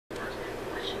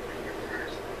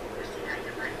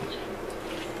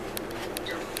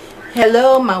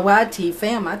Hello, my YT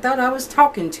fam. I thought I was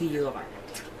talking to you.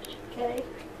 Okay.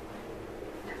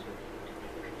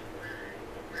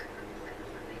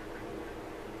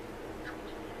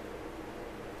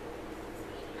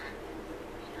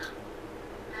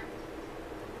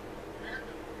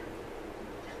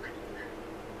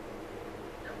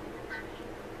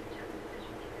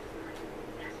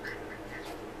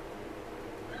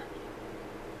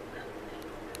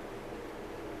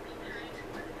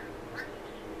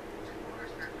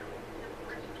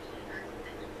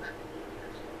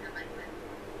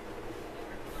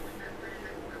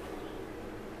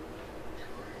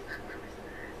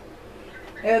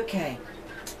 Okay.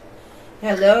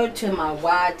 Hello to my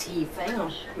YT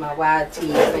fam. My YT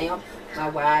fam.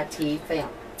 My YT fam.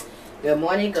 Good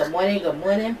morning, good morning, good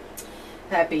morning.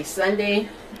 Happy Sunday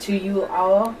to you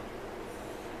all.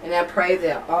 And I pray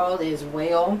that all is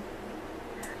well.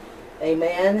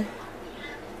 Amen.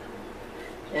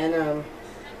 And,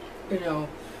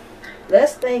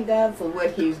 let's thank God for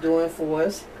what He's doing for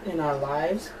us in our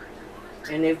lives.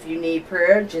 And if you need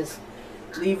prayer, just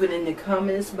leave it in the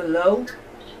comments below.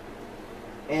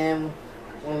 And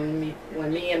when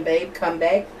me and Babe come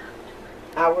back,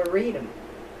 I will read them.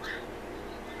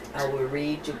 I will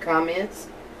read your comments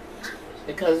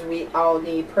because we all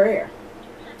need prayer.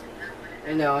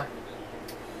 I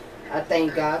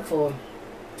thank God for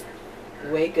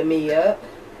waking me up.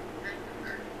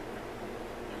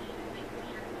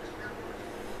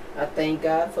 I thank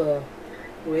God for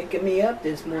waking me up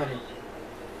this morning.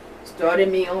 Started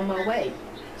me on my way.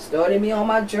 Started me on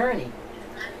my journey.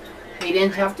 He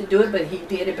didn't have to do it, but He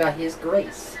did it by His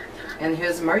grace and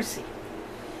His mercy.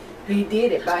 He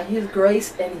did it by His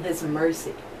grace and His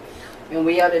mercy. And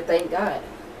we ought to thank God.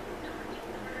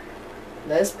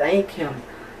 Let's thank Him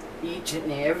each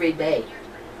and every day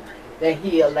that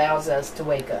He allows us to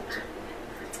wake up.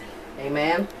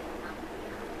 Amen.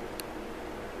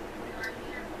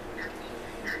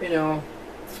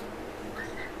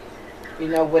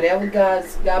 Whatever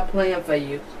God's got planned for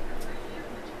you,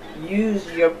 use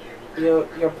your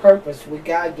purpose, what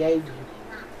God gave you.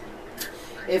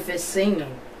 If it's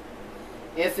singing,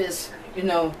 if it's,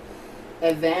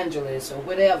 evangelist or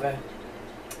whatever,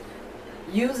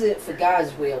 use it for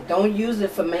God's will. Don't use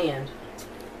it for man,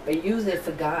 but use it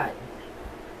for God.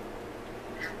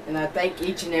 And I thank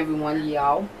each and every one of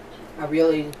y'all. I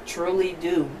really, truly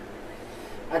do.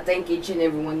 I thank each and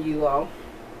every one of you all.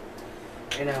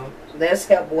 Let's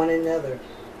help one another.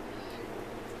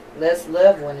 Let's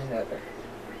love one another.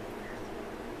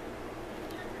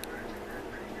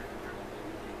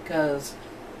 Because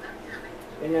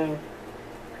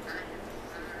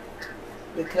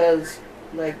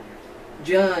like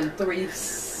John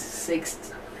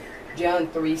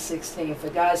 3:16, for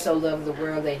God so loved the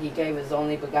world that He gave His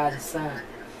only begotten Son,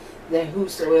 that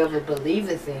whosoever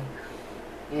believeth in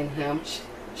Him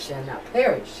shall not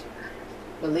perish.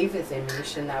 Believeth in me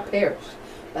shall not perish,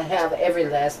 but have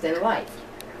everlasting life.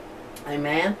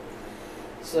 Amen.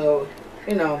 So,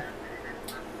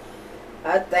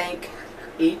 I thank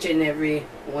each and every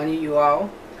one of you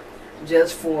all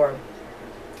just for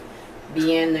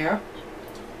being there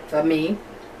for me.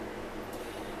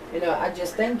 I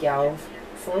just thank y'all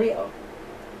for real.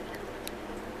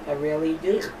 I really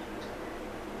do.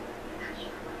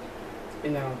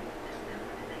 I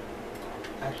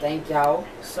thank y'all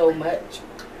so much.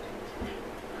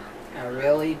 I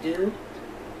really do.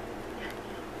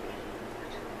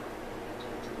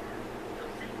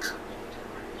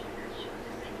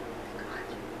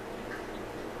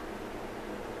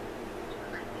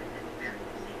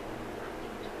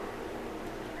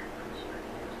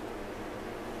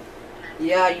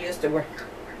 Yeah, I used to work.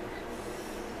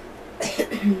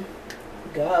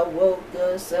 God woke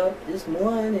us up this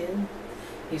morning.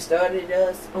 He started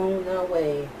us on our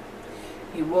way.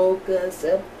 He woke us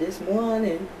up this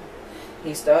morning.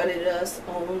 He started us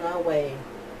on our way.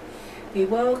 He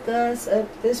woke us up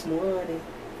this morning.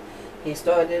 He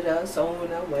started us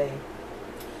on our way.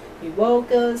 He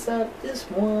woke us up this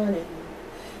morning.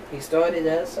 He started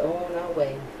us on our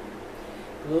way.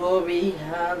 Glory,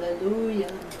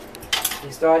 hallelujah.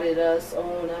 He started us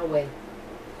on our way.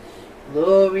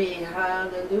 Glory,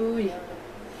 hallelujah.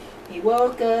 He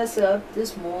woke us up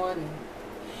this morning.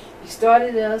 He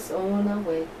started us on our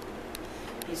way.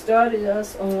 He started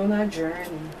us on our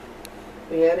journey.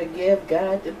 We had to give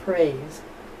God the praise.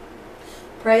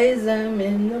 Praise Him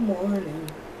in the morning.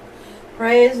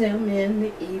 Praise Him in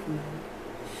the evening.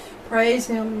 Praise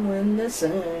Him when the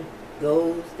sun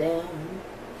goes down.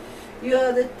 You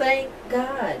ought to thank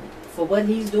God for what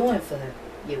He's doing for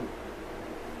you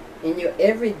in your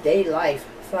everyday life.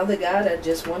 Father God, I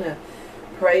just want to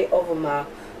pray over my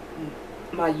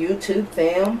my YouTube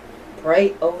fam.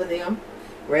 Pray over them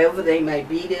wherever they may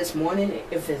be this morning.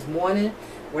 If it's morning,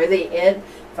 where they at,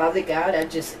 Father God, I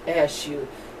just ask you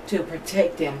to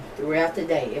protect them throughout the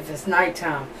day. If it's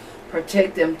nighttime,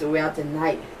 protect them throughout the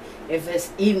night. If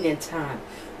it's evening time,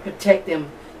 protect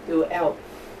them throughout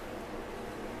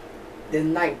the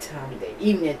nighttime, the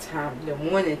evening time, the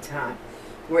morning time,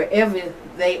 wherever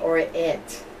they are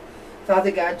at.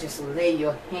 Father God, just lay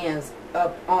your hands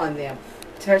up on them.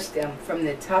 Touch them from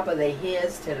the top of their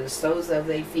heads to the soles of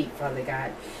their feet, Father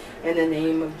God, in the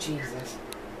name of Jesus.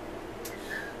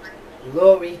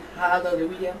 Glory,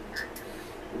 hallelujah.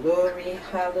 Glory,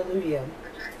 hallelujah.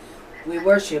 We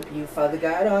worship you, Father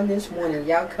God, on this morning.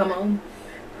 Y'all come on,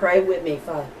 pray with me,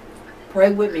 Father.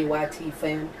 Pray with me, YT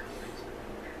fam.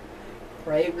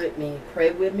 Pray with me.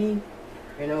 Pray with me.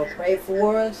 You know, pray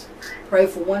for us. Pray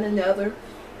for one another.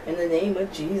 In the name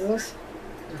of Jesus.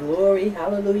 Glory,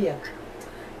 hallelujah.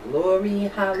 Glory,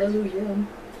 hallelujah.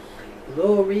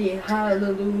 Glory,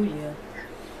 hallelujah.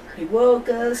 He woke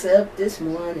us up this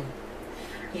morning.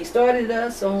 He started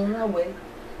us on our way.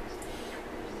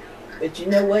 But you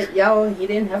know what, y'all? He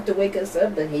didn't have to wake us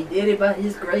up, but he did it by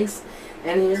his grace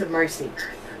and his mercy.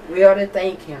 We ought to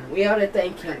thank him. We ought to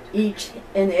thank him each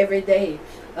and every day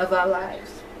of our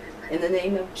lives. In the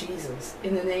name of Jesus.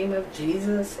 In the name of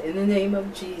Jesus. In the name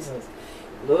of Jesus.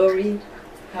 Glory.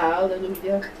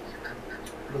 Hallelujah.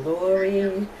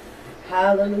 Glory.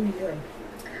 Hallelujah.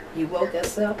 He woke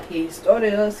us up. He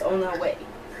started us on our way.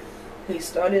 He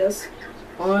started us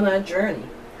on our journey.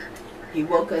 He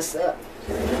woke us up.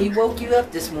 He woke you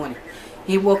up this morning.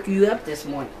 He woke you up this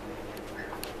morning.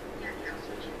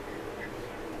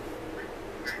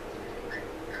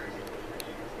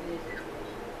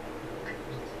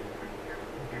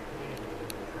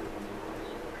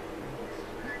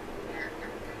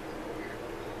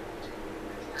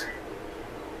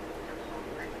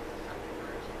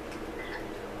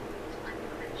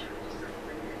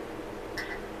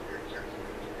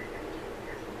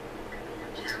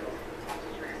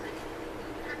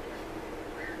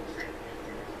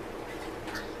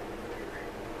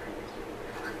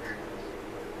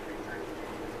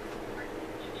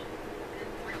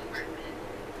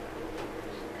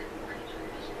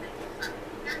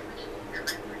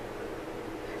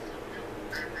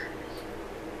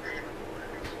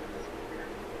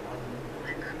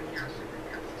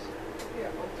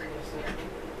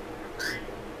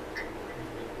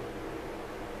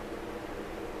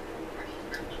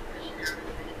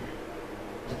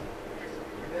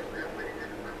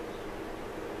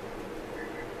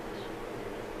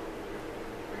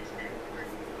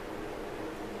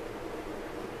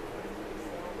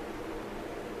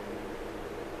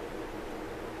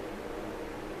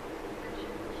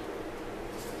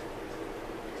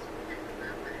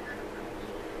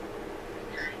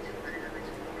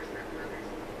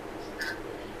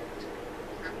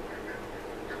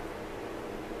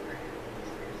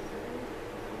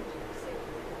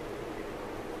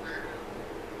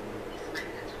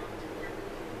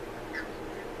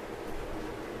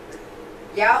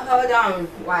 Y'all hold on,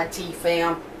 YT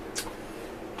fam.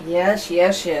 Yes,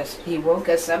 yes, yes. He woke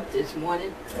us up this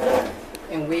morning.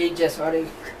 And we just ought to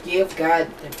give God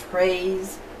the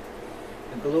praise,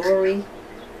 the glory,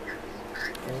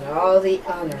 and all the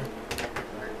honor.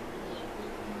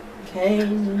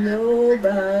 Can't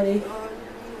nobody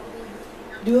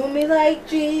do me like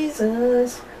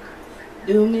Jesus.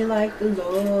 Do me like the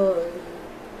Lord.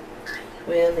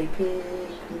 Well, he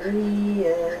picked me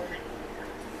up.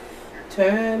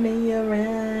 Turn me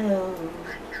around.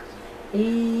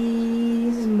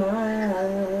 He's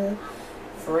my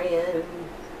friend.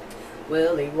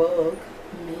 Well, he woke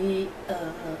me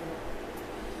up.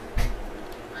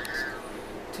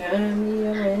 Turn me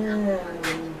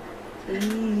around.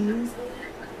 He's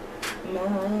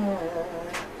my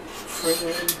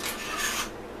friend.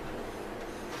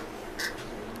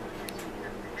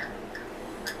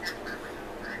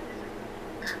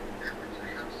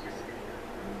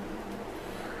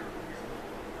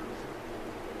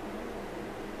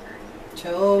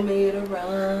 Told me to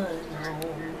run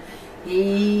home.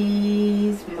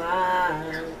 He's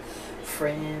my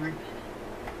friend.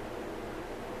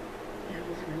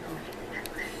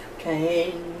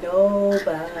 Can't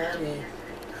nobody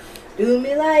do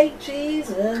me like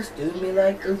Jesus. Do me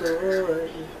like the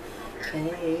Lord.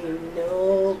 Can't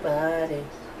nobody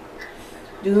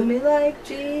do me like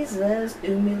Jesus.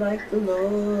 Do me like the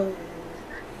Lord.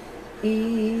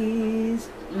 He's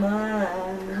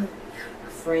my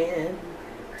friend.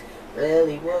 Well,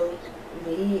 he woke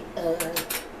me up,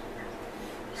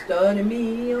 started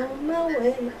me on my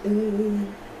way. Ooh,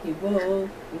 he woke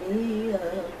me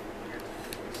up.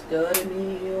 started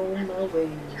me on my way.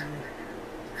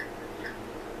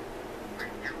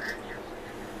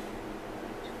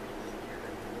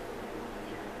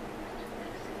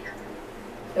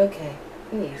 Okay,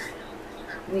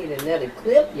 need another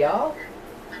clip, y'all.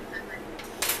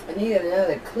 I need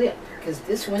another clip because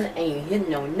this one ain't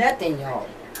hitting on nothing, y'all.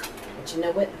 But you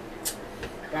know what?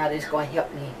 God is going to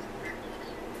help me.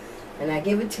 And I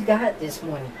give it to God this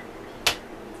morning.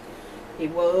 He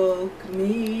woke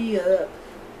me up.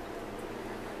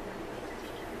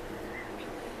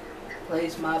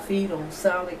 Placed my feet on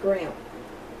solid ground.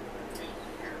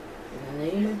 In the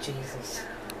name of Jesus.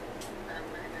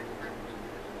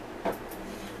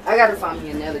 I gotta find me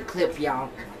another clip, y'all.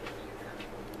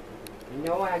 You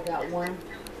know I got one.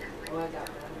 Oh, I got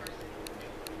one.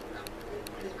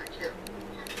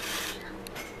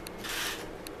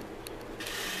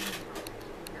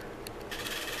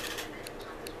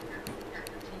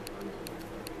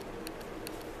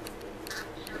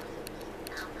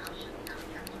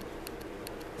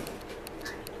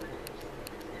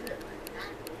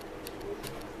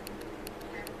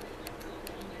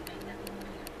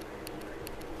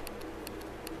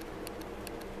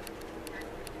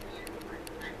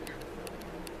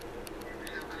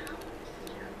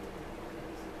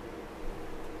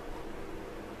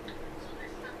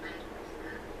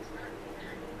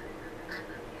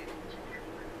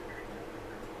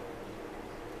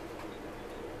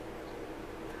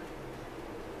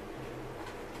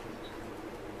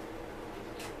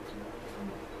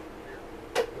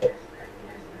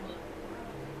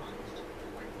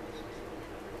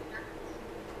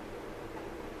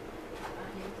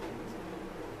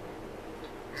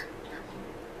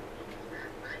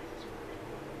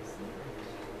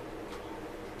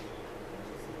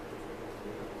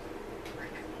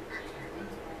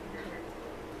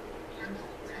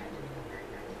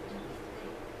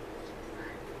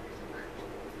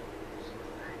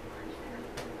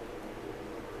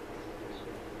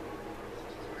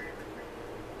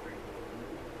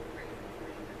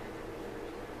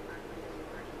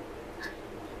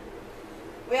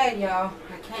 Well, y'all,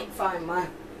 I can't find my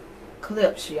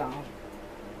clips, y'all.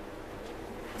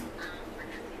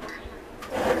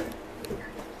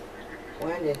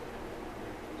 Wanted to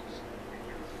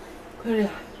put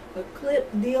a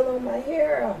clip deal on my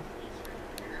hair.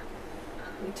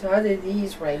 I'm tired of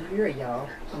these right here, y'all.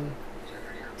 I'm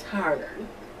tired of them.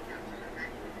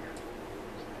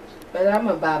 But I'm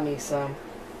gonna buy me some.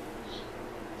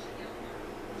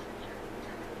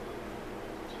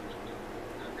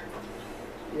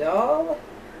 Y'all.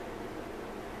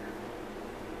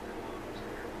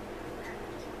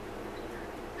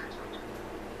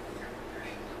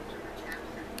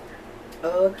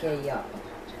 Okay, y'all.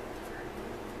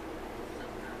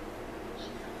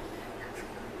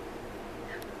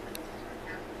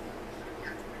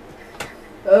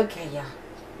 Okay, y'all.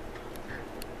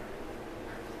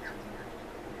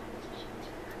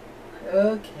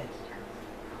 Okay.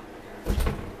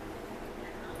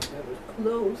 That was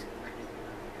close.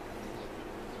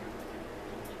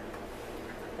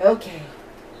 Okay.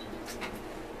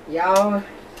 Y'all,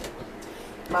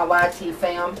 my YT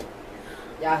fam,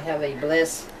 y'all have a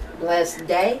blessed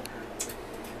day.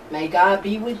 May God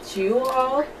be with you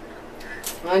all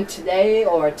on today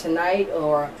or tonight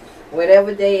or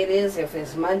whatever day it is. If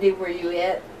it's Monday where you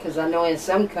at, because I know in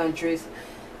some countries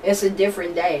it's a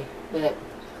different day. But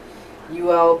you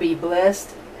all be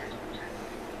blessed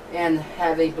and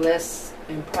have a blessed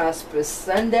and prosperous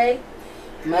Sunday,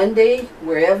 Monday,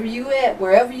 wherever you at,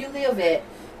 wherever you live at,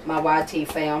 my YT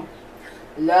fam.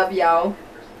 Love y'all.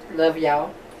 Love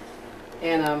y'all.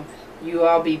 And you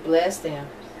all be blessed, and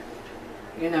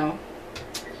you know,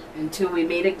 until we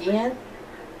meet again,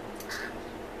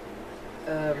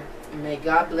 may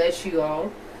God bless you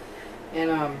all.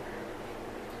 And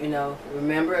you know,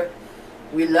 remember,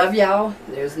 we love y'all.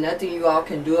 There's nothing you all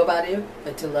can do about it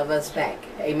but to love us back.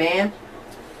 Amen.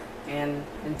 And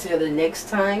until the next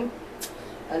time,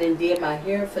 I done did my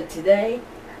hair for today,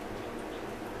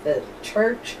 the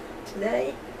church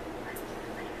today,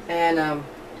 and I'm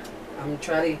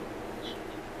trying to,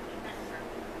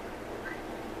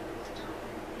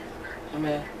 I'm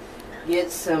gonna get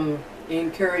some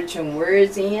encouraging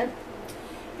words in.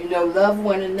 You know, love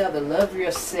one another. Love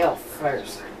yourself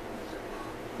first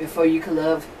before you can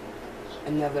love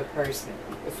another person,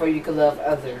 before you can love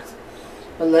others.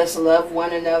 But let's love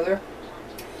one another.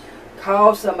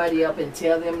 Call somebody up and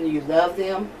tell them you love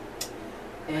them.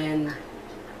 And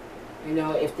you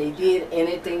know, if they did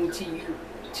anything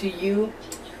to you,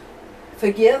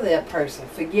 forgive that person.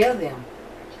 Forgive them.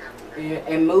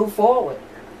 And move forward.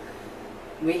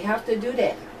 We have to do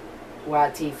that,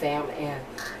 YT fam. And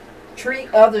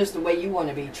treat others the way you want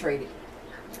to be treated.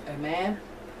 Amen.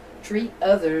 Treat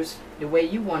others the way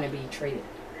you want to be treated.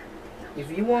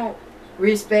 If you want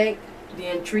respect,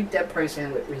 then treat that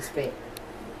person with respect.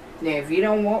 Now, if you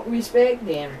don't want respect,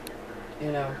 then,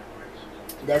 you know,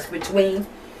 that's between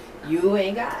you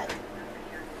and God.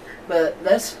 But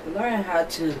let's learn how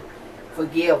to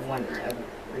forgive one another.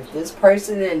 If this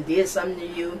person then did something to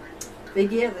you,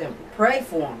 forgive them. Pray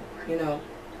for them. You know,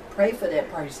 pray for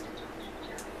that person.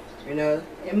 You know,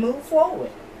 and move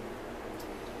forward.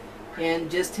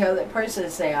 And just tell that person,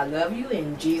 say, I love you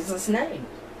in Jesus' name.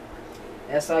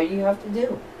 That's all you have to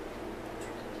do.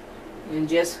 And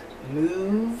just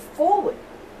move forward.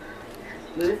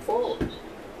 Move forward.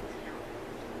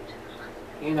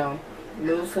 You know,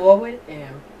 move forward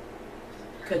and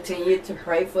continue to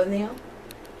pray for them.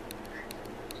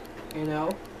 You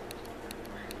know.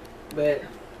 But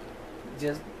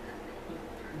just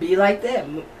be like that.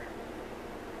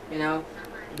 You know,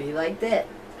 be like that.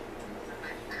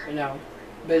 You know,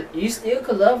 but you still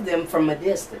could love them from a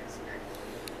distance.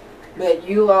 But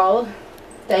you all,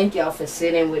 thank y'all for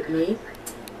sitting with me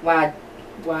while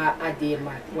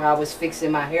I was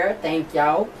fixing my hair. Thank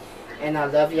y'all, and I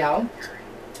love y'all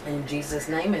in Jesus'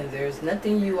 name. And there's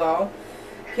nothing you all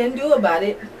can do about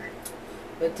it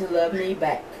but to love me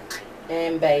back.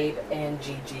 And Babe and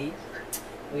Gigi,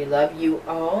 we love you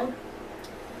all,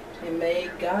 and may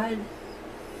God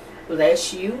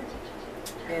bless you,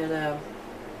 and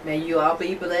may you all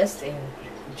be blessed in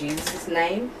Jesus'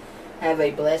 name. Have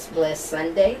a blessed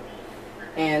Sunday.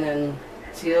 And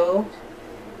until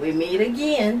we meet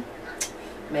again,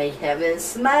 may heaven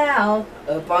smile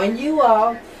upon you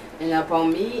all and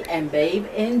upon me and Babe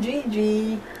and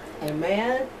Gigi.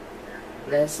 Amen.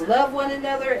 Let's love one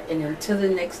another. And until the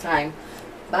next time,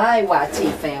 bye,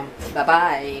 YT fam.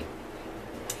 Bye-bye.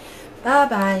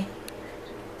 Bye-bye.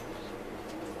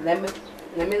 Let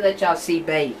me let y'all see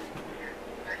Babe.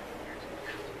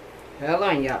 Hold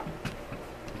on, y'all.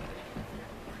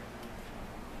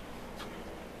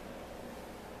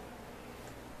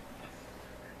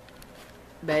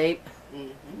 Babe,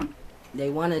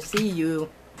 they want to see you.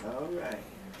 All right.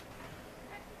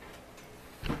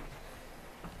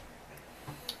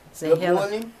 Say good hello.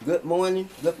 morning, good morning,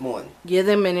 good morning. Give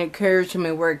them an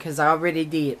encouragement word, because I already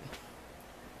did.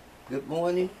 Good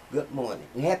morning, good morning.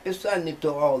 And happy Sunday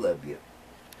to all of you.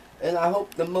 And I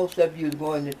hope that most of you are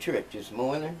going to church this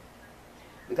morning.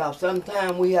 Because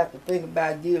sometimes we have to think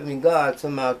about giving God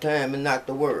some of our time and not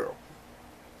the world.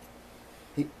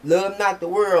 Love not the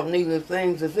world, neither the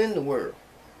things that's in the world.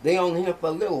 They only here for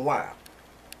a little while.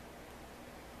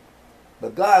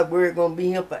 But God's word going to be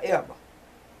here forever.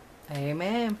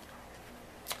 Amen.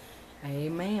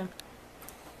 Amen.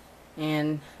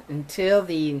 And until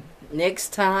the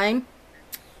next time,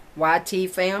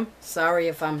 YT fam, sorry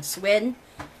if I'm sweating,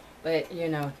 but you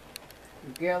know,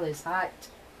 the girl is hot.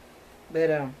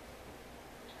 But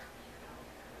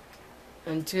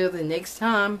until the next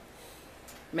time,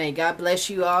 may God bless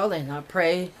you all, and I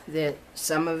pray that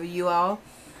some of you all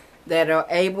that are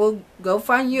able, go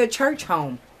find you a church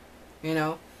home. You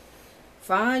know,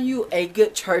 find you a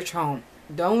good church home.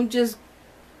 Don't just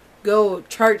go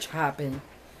church hopping,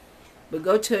 but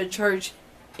go to a church,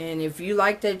 and if you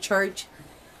like that church,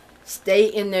 stay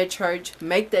in that church.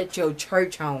 Make that your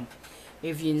church home.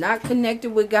 If you're not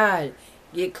connected with God,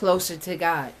 get closer to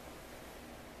God.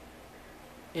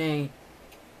 And,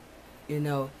 you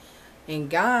know, and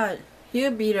God,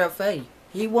 He'll be there for you.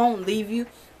 He won't leave you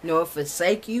nor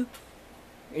forsake you.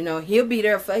 You know, He'll be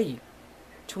there for you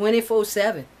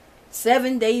 24/7.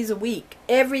 7 days a week.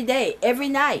 Every day. Every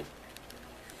night.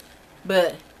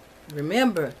 But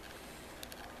remember,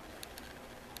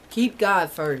 keep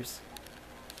God first.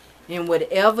 And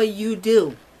whatever you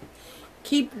do,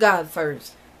 keep God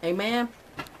first. Amen?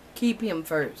 Keep Him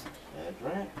first. That's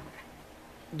right.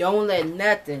 Don't let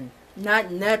nothing, not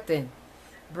nothing,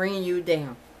 bring you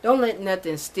down. Don't let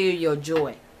nothing steal your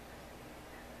joy.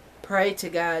 Pray to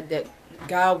God that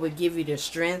God will give you the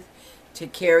strength to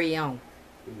carry on.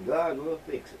 God will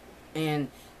fix it. And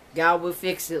God will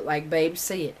fix it, like Babe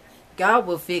said. God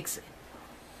will fix it.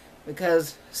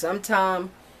 Because sometimes,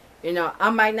 you know, I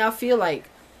might not feel like,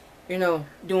 you know,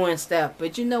 doing stuff.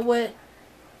 But you know what?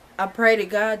 I pray to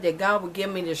God that God will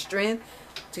give me the strength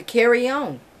to carry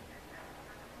on.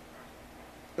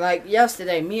 Like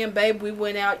yesterday, me and Babe, we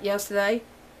went out yesterday.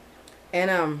 And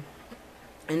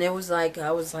it was like,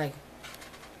 I was like,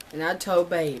 and I told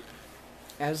Babe,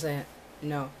 I was like, you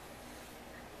know,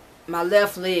 my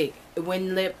left leg, it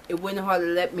wouldn't hardly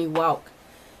let me walk.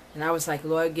 And I was like,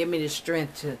 Lord, give me the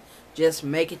strength to just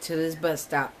make it to this bus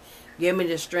stop. Give me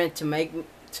the strength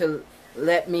to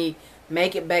let me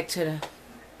make it back to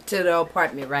the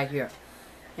apartment right here.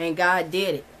 And God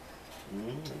did it.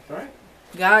 That's right.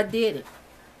 God did it.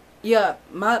 Yeah,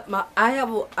 I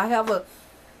have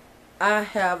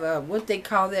a what they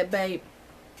call that, babe?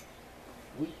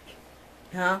 Weak.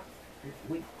 Huh? It's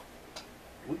weak.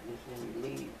 Weakness in your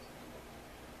legs.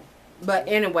 But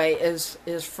anyway, it's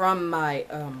from my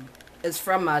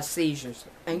seizures.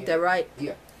 Ain't that right?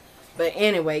 Yeah. But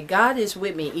anyway, God is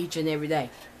with me each and every day.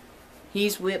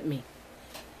 He's with me.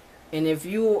 And if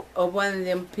you are one of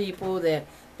them people that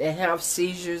have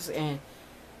seizures and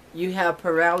you have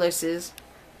paralysis,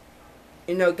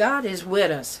 you know, God is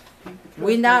with us.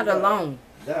 We're not alone.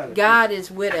 God is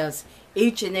with us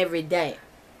each and every day.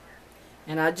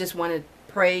 And I just want to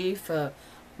pray for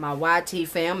my YT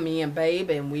family and babe,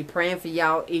 and we praying for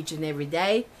y'all each and every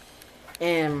day.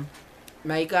 And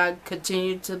may God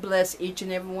continue to bless each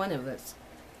and every one of us.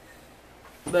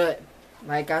 But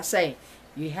like I say,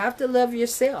 you have to love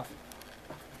yourself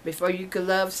before you can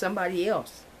love somebody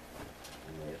else.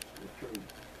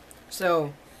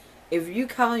 So if you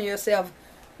call yourself,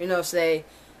 you know, say,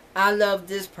 I love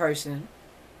this person,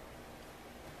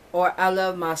 or I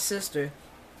love my sister,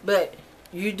 but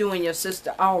you doing your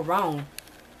sister all wrong,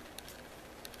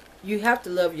 you have to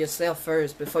love yourself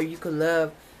first before you can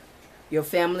love your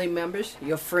family members,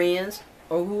 your friends,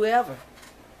 or whoever.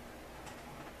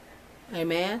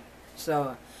 Amen.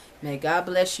 So may God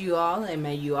bless you all, and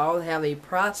may you all have a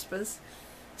prosperous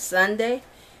Sunday.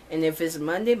 And if it's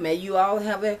Monday, may you all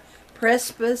have a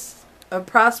prosperous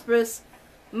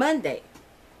Monday.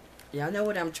 Y'all know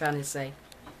what I'm trying to say.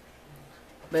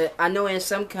 But I know in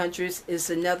some countries it's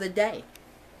another day.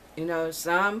 You know,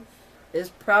 some it's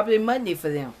probably Monday for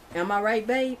them. Am I right,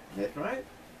 babe? That's right.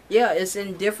 Yeah, it's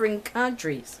in different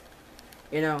countries.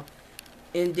 You know,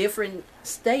 in different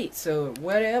states or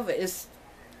whatever. It's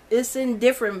in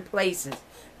different places.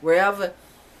 Wherever,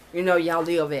 you know, y'all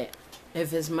live at.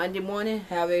 If it's Monday morning,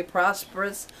 have a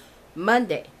prosperous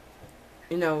Monday.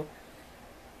 You know,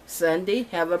 Sunday,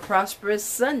 have a prosperous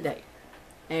Sunday.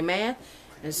 Amen.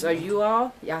 And so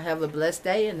y'all have a blessed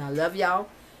day, and I love y'all.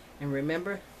 And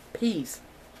remember, peace,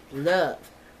 love,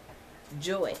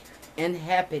 joy, and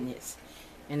happiness.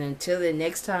 And until the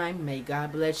next time, may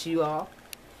God bless you all,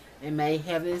 and may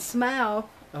heaven smile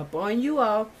upon you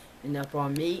all, and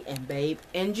upon me and babe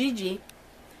and Gigi.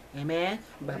 Amen.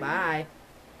 Bye-bye.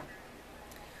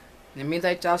 Let me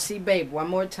let y'all see babe one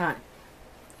more time.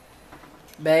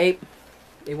 Babe,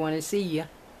 they want to see you.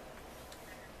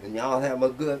 And y'all have a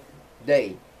good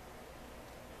day.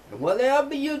 And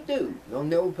whatever you do, don't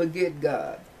never forget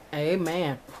God.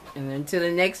 Amen. And until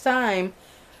the next time,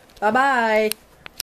 bye-bye.